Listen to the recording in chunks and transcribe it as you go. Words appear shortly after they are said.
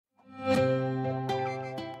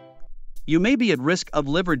You may be at risk of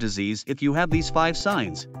liver disease if you have these 5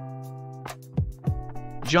 signs.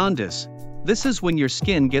 Jaundice. This is when your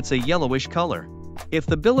skin gets a yellowish color. If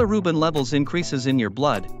the bilirubin levels increases in your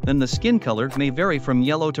blood, then the skin color may vary from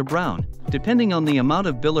yellow to brown, depending on the amount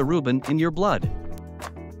of bilirubin in your blood.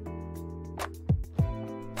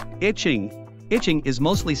 Itching. Itching is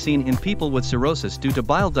mostly seen in people with cirrhosis due to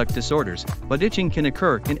bile duct disorders, but itching can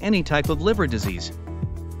occur in any type of liver disease.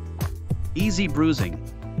 Easy bruising.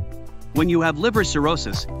 When you have liver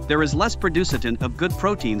cirrhosis, there is less producing of good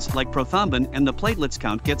proteins like prothrombin and the platelets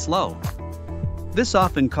count gets low. This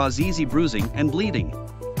often causes easy bruising and bleeding.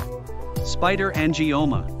 Spider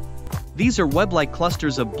angioma. These are web-like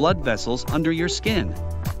clusters of blood vessels under your skin.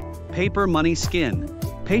 Paper money skin.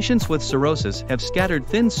 Patients with cirrhosis have scattered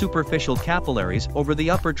thin superficial capillaries over the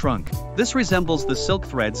upper trunk. This resembles the silk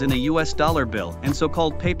threads in a US dollar bill and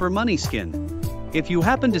so-called paper money skin. If you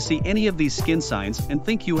happen to see any of these skin signs and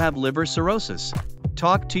think you have liver cirrhosis,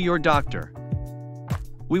 talk to your doctor.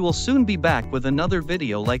 We will soon be back with another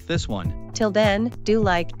video like this one. Till then, do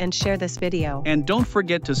like and share this video. And don't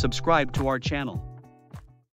forget to subscribe to our channel.